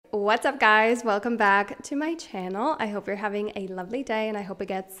What's up, guys? Welcome back to my channel. I hope you're having a lovely day and I hope it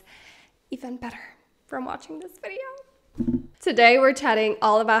gets even better from watching this video. Today we're chatting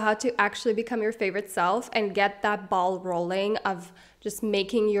all about how to actually become your favorite self and get that ball rolling of just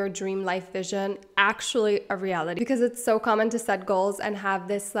making your dream life vision actually a reality, because it's so common to set goals and have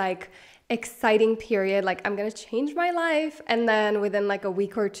this exciting period like I'm gonna change my life, and then within like a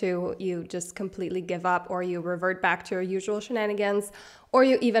week or two you just completely give up, or you revert back to your usual shenanigans, or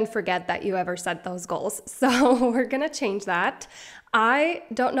you even forget that you ever set those goals. So we're gonna change that. I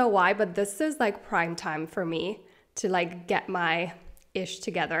don't know why, but this is like prime time for me to like get my ish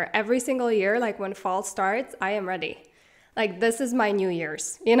together. Every single year, like when fall starts, I am ready. Like, this is my New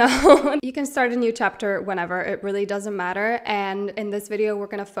Year's, you know? You can start a new chapter whenever, it really doesn't matter. And in this video, we're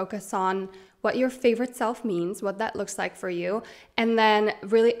gonna focus on what your favorite self means, what that looks like for you, and then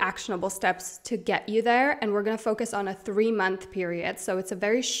really actionable steps to get you there. And we're gonna focus on a 3-month period. So it's a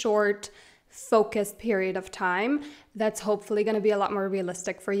very short, focused period of time that's hopefully gonna be a lot more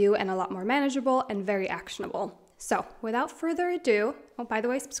realistic for you and a lot more manageable and very actionable. So without further ado, oh, by the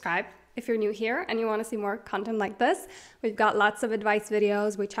way, subscribe if you're new here and you want to see more content like this. We've got lots of advice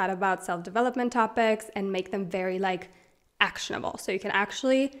videos. We chat about self-development topics and make them very actionable. So you can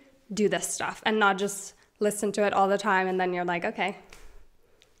actually do this stuff and not just listen to it all the time and then you're like, okay,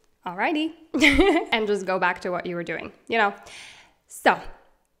 alrighty, and just go back to what you were doing, you know? So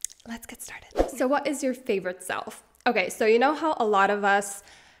let's get started. So what is your favorite self? Okay, so you know how a lot of us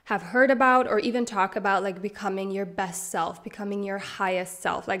have heard about or even talk about like becoming your best self, becoming your highest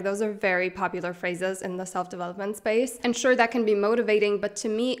self. Like, those are very popular phrases in the self-development space. And sure, that can be motivating, but to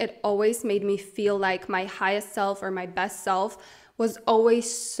me, it always made me feel like my highest self or my best self was always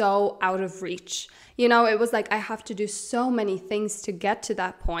so out of reach. You know, it was like I have to do so many things to get to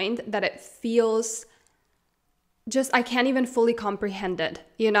that point that it feels just, I can't even fully comprehend it,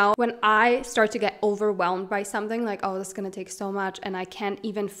 you know? When I start to get overwhelmed by something, like, oh, this is gonna take so much, and I can't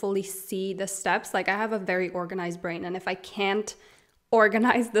even fully see the steps. Like, I have a very organized brain, and if I can't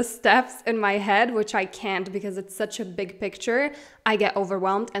organize the steps in my head, which I can't because it's such a big picture, I get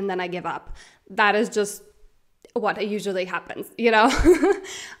overwhelmed and then I give up. That is just what usually happens, you know?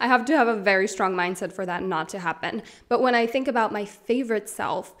 I have to have a very strong mindset for that not to happen. But when I think about my favorite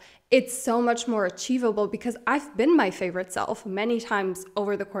self, it's so much more achievable because I've been my favorite self many times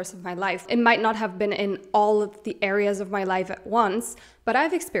over the course of my life. It might not have been in all of the areas of my life at once, but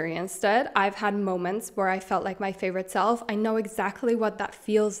I've experienced it. I've had moments where I felt like my favorite self. I know exactly what that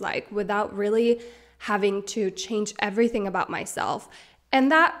feels like without really having to change everything about myself. And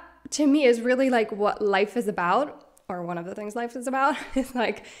that, to me, is really like what life is about, or one of the things life is about, is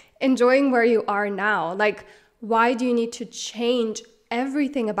like enjoying where you are now. Like, why do you need to change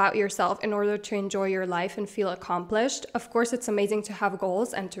everything about yourself in order to enjoy your life and feel accomplished? Of course, it's amazing to have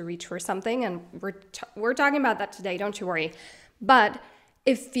goals and to reach for something, and we're talking about that today, don't you worry. But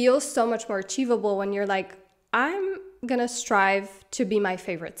it feels so much more achievable when you're like, I'm gonna strive to be my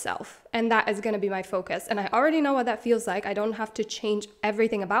favorite self, and that is gonna be my focus. And I already know what that feels like. I don't have to change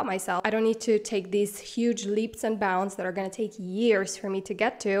everything about myself. I don't need to take these huge leaps and bounds that are gonna take years for me to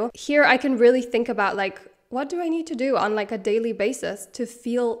get to. Here, I can really think about like, what do I need to do on like a daily basis to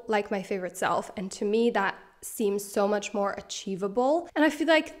feel like my favorite self? And to me, that seems so much more achievable. And I feel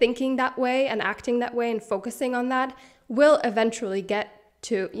like thinking that way and acting that way and focusing on that will eventually get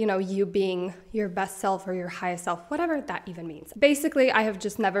to, you know, you being your best self or your highest self, whatever that even means. Basically, I have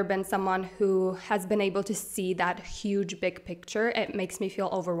just never been someone who has been able to see that huge big picture. It makes me feel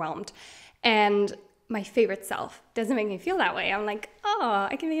overwhelmed. And my favorite self doesn't make me feel that way. I'm like, oh,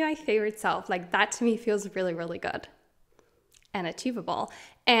 I can be my favorite self. Like, that to me feels really, really good and achievable.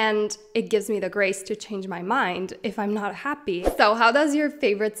 And it gives me the grace to change my mind if I'm not happy. So how does your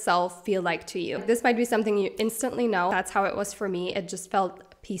favorite self feel like to you? This might be something you instantly know. That's how it was for me. It just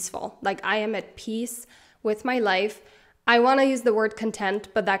felt peaceful. Like, I am at peace with my life. I want to use the word content,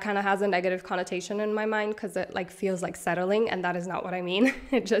 but that kind of has a negative connotation in my mind because it like feels like settling, and that is not what I mean.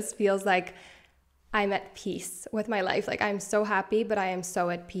 It just feels like I'm at peace with my life. Like, I'm so happy, but I am so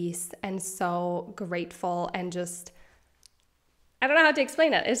at peace and so grateful, and just, I don't know how to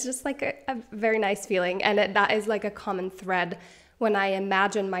explain it. It's just like a very nice feeling. And that is like a common thread when I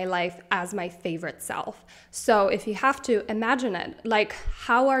imagine my life as my favorite self. So if you have to imagine it, like,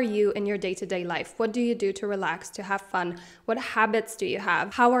 how are you in your day-to-day life? What do you do to relax, to have fun? What habits do you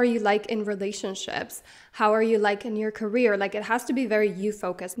have? How are you like in relationships? How are you like in your career? Like, it has to be very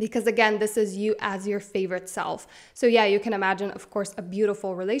you-focused, because again, this is you as your favorite self. So yeah, you can imagine, of course, a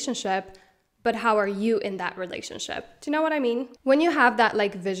beautiful relationship, but how are you in that relationship? Do you know what I mean? When you have that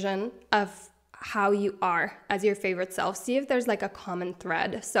like vision of how you are as your favorite self. See if there's like a common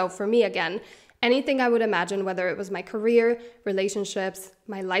thread. So for me, again, anything I would imagine, whether it was my career, relationships,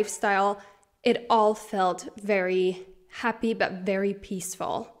 my lifestyle, it all felt very happy but very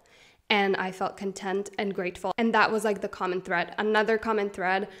peaceful. And I felt content and grateful. And that was like the common thread. Another common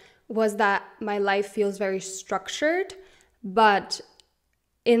thread was that my life feels very structured, but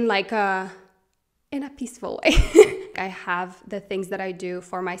in a peaceful way. I have the things that I do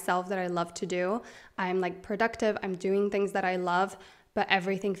for myself that I love to do. I'm like productive, I'm doing things that I love, but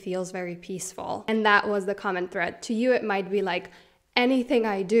everything feels very peaceful. And that was the common thread. To you, it might be like anything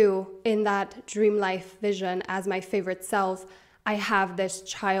I do in that dream life vision as my favorite self, I have this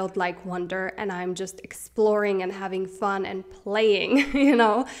childlike wonder and I'm just exploring and having fun and playing,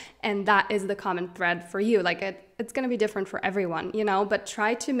 and that is the common thread for you. Like it's going to be different for everyone, but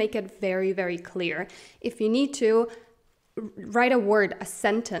try to make it very, very clear. If you need to, write a word, a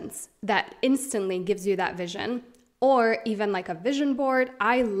sentence that instantly gives you that vision, or even like a vision board.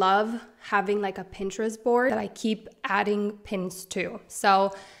 I love having like a Pinterest board that I keep adding pins to.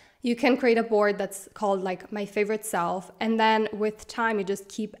 So you can create a board that's called like my favorite self. And then with time, you just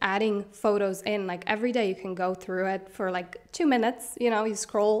keep adding photos in. Like every day you can go through it for like 2 minutes. You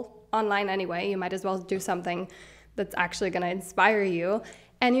scroll online anyway. You might as well do something that's actually going to inspire you.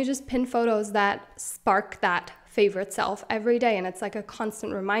 And you just pin photos that spark that favorite self every day. And it's like a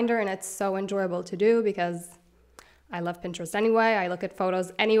constant reminder. And it's so enjoyable to do because I love Pinterest anyway. I look at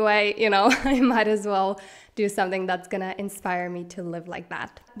photos anyway, I might as well do something that's gonna inspire me to live like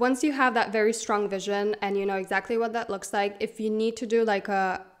that. Once you have that very strong vision and you know exactly what that looks like, if you need to do like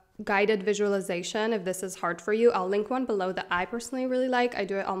a guided visualization, if this is hard for you, I'll link one below that I personally really like. I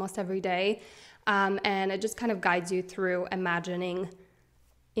do it almost every day. And it just kind of guides you through imagining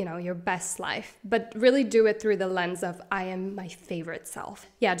your best life, but really do it through the lens of I am my favorite self.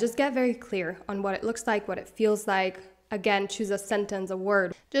 Yeah, just get very clear on what it looks like, what it feels like. Again, choose a sentence, a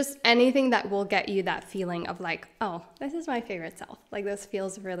word, just anything that will get you that feeling of like, oh, this is my favorite self. Like this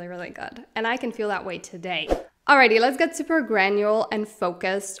feels really, really good. And I can feel that way today. Alrighty, let's get super granular and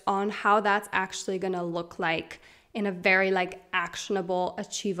focused on how that's actually gonna look like in a very like actionable,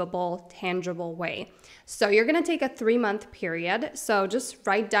 achievable, tangible way. So you're gonna take a 3-month period. So just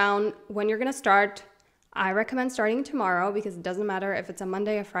write down when you're gonna start. I recommend starting tomorrow because it doesn't matter if it's a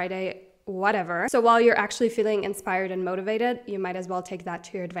Monday, a Friday, whatever. So while you're actually feeling inspired and motivated, you might as well take that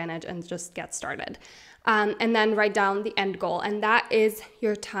to your advantage and just get started. And then write down the end goal, and that is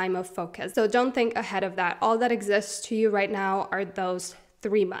your time of focus. So don't think ahead of that. All that exists to you right now are those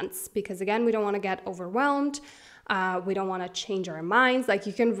 3 months, because again, we don't wanna get overwhelmed. We don't want to change our minds. Like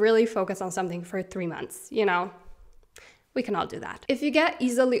you can really focus on something for 3 months, we can all do that. If you get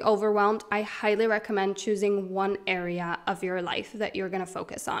easily overwhelmed, I highly recommend choosing one area of your life that you're going to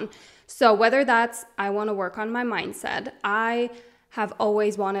focus on. So whether that's, I want to work on my mindset, I have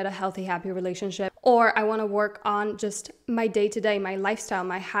always wanted a healthy, happy relationship, or I want to work on just my day-to-day, my lifestyle,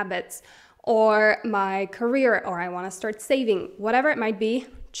 my habits, or my career, or I want to start saving, whatever it might be.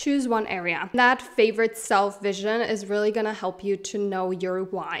 Choose one area. That favorite self vision is really gonna help you to know your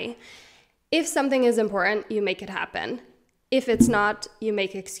why. If something is important, you make it happen. If it's not, you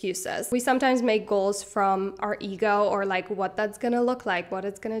make excuses. We sometimes make goals from our ego or like what that's gonna look like, what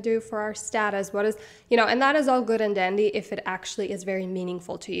it's gonna do for our status, what is, and that is all good and dandy if it actually is very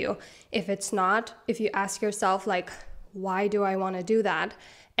meaningful to you. If it's not, if you ask yourself like, why do I wanna do that?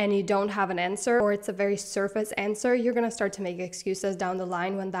 And you don't have an answer, or it's a very surface answer, you're gonna start to make excuses down the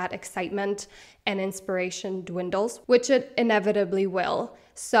line when that excitement and inspiration dwindles, which it inevitably will.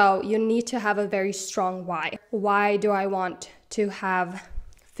 So you need to have a very strong why. Why do I want to have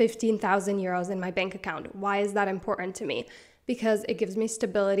 15,000 euros in my bank account? Why is that important to me? Because it gives me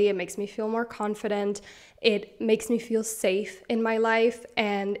stability, it makes me feel more confident, it makes me feel safe in my life,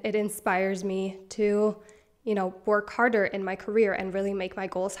 and it inspires me to work harder in my career and really make my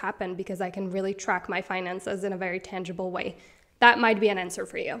goals happen because I can really track my finances in a very tangible way. That might be an answer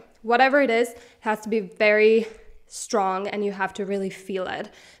for you. Whatever it is, it has to be very strong and you have to really feel it.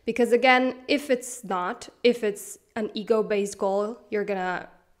 Because again, if it's an ego-based goal, you're gonna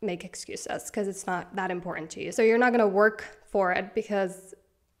make excuses because it's not that important to you. So you're not gonna work for it because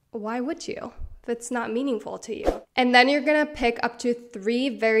why would you? If it's not meaningful to you. And then you're gonna pick up to 3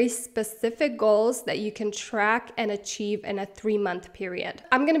 very specific goals that you can track and achieve in a 3-month period.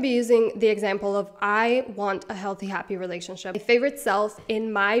 I'm gonna be using the example of I want a healthy, happy relationship. My favorite self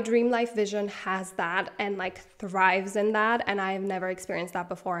in my dream life vision has that and like thrives in that, and I have never experienced that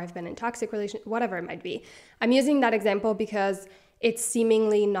before. I've been in toxic relationships, whatever it might be. I'm using that example because it's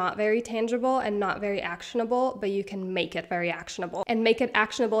seemingly not very tangible and not very actionable, but you can make it very actionable and make it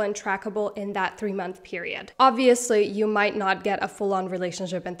actionable and trackable in that 3-month period. Obviously, you might not get a full-on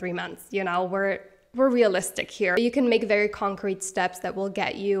relationship in 3 months. You know, we're realistic here. You can make very concrete steps that will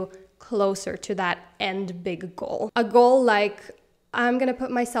get you closer to that end big goal. A goal like, I'm gonna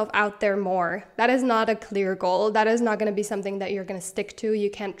put myself out there more. That is not a clear goal. That is not gonna be something that you're gonna stick to.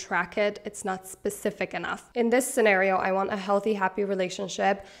 You can't track it. It's not specific enough. In this scenario, I want a healthy, happy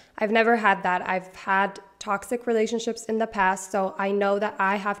relationship. I've never had that. I've had toxic relationships in the past, so I know that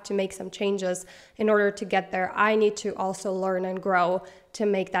I have to make some changes in order to get there. I need to also learn and grow to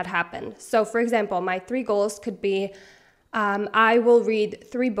make that happen. So for example, my 3 goals could be, I will read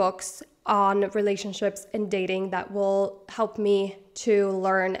 3 books on relationships and dating that will help me to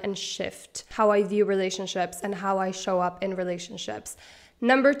learn and shift how I view relationships and how I show up in relationships.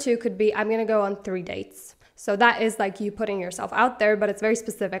 Number 2 could be, I'm gonna go on 3 dates. So that is like you putting yourself out there, but it's very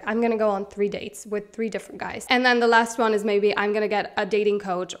specific. I'm gonna go on 3 dates with 3 different guys. And then the last one is maybe I'm gonna get a dating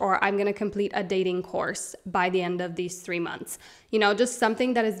coach, or I'm gonna complete a dating course by the end of these 3 months. You know, just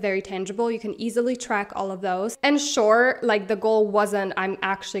something that is very tangible. You can easily track all of those. And sure, like the goal wasn't, I'm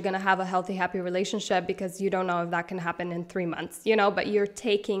actually gonna have a healthy, happy relationship, because you don't know if that can happen in 3 months, you know, but you're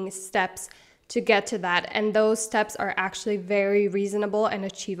taking steps to get to that. And those steps are actually very reasonable and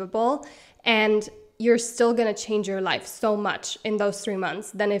achievable. And you're still gonna change your life so much in those 3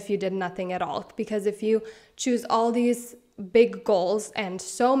 months than if you did nothing at all. Because if you choose all these big goals, and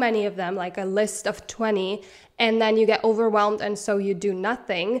so many of them, like a list of 20, and then you get overwhelmed and so you do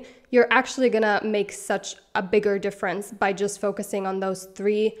nothing, you're actually gonna make such a bigger difference by just focusing on those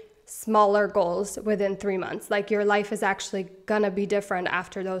 3 smaller goals within 3 months. Like your life is actually gonna be different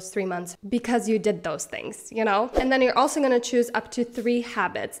after those 3 months because you did those things, you know? And then you're also gonna choose up to 3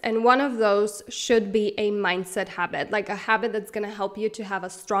 habits. And one of those should be a mindset habit, like a habit that's gonna help you to have a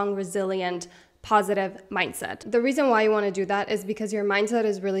strong, resilient, positive mindset. The reason why you want to do that is because your mindset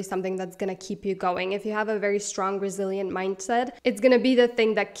is really something that's going to keep you going. If you have a very strong, resilient mindset, it's going to be the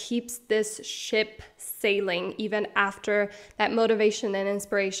thing that keeps this ship sailing even after that motivation and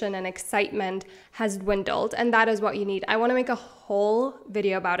inspiration and excitement has dwindled. And that is what you need. I want to make a whole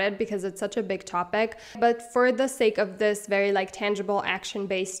video about it because it's such a big topic, but for the sake of this very like tangible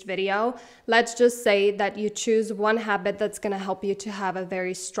action-based video, let's just say that you choose one habit that's going to help you to have a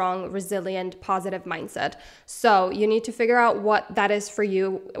very strong, resilient, positive mindset. So you need to figure out what that is for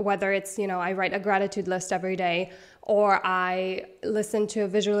you, whether it's, you know, I write a gratitude list every day, or I listen to a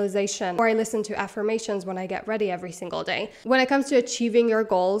visualization, or I listen to affirmations when I get ready every single day. When it comes to achieving your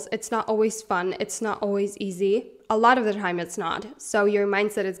goals, it's not always fun. It's not always easy. A lot of the time it's not. So your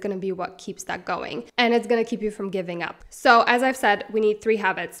mindset is going to be what keeps that going, and it's going to keep you from giving up. So as I've said, we need 3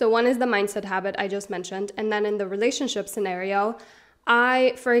 habits. So one is the mindset habit I just mentioned. And then in the relationship scenario,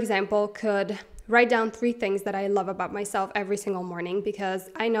 I, for example, could write down 3 things that I love about myself every single morning, because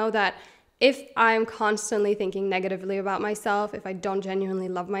I know that if I'm constantly thinking negatively about myself, if I don't genuinely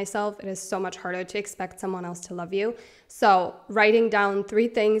love myself, it is so much harder to expect someone else to love you. So writing down 3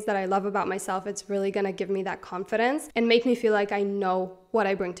 things that I love about myself, it's really gonna give me that confidence and make me feel like I know what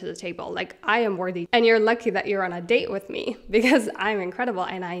I bring to the table. Like I am worthy. And you're lucky that you're on a date with me because I'm incredible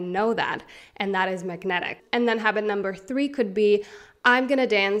and I know that. And that is magnetic. And then habit number 3 could be, I'm gonna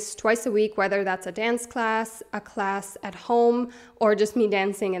dance twice a week, whether that's a dance class, a class at home, or just me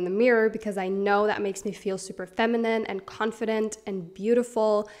dancing in the mirror, because I know that makes me feel super feminine and confident and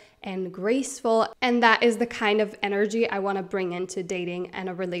beautiful and graceful. And that is the kind of energy I wanna bring into dating and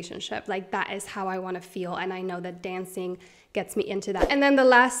a relationship. Like that is how I wanna feel. And I know that dancing gets me into that. And then the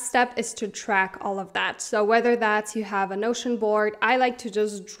last step is to track all of that. So whether that's you have a Notion board, I like to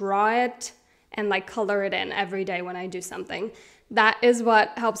just draw it and like color it in every day when I do something. That is what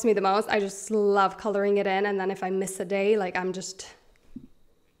helps me the most. I just love coloring it in. And then if I miss a day, like I'm just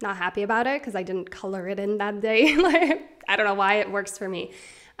not happy about it because I didn't color it in that day. Like, I don't know why it works for me.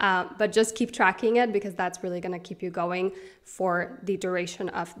 But just keep tracking it because that's really gonna keep you going for the duration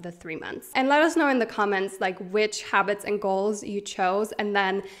of the 3 months. And let us know in the comments like which habits and goals you chose. And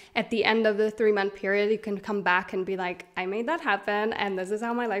then at the end of the 3-month period, you can come back and be like, I made that happen and this is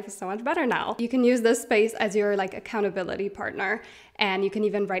how my life is so much better now. You can use this space as your like accountability partner. And you can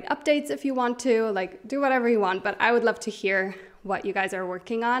even write updates if you want to, like do whatever you want. But I would love to hear what you guys are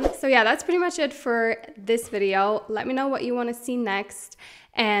working on. So yeah, that's pretty much it for this video. Let me know what you want to see next.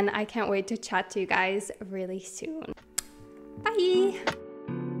 And I can't wait to chat to you guys really soon. Bye!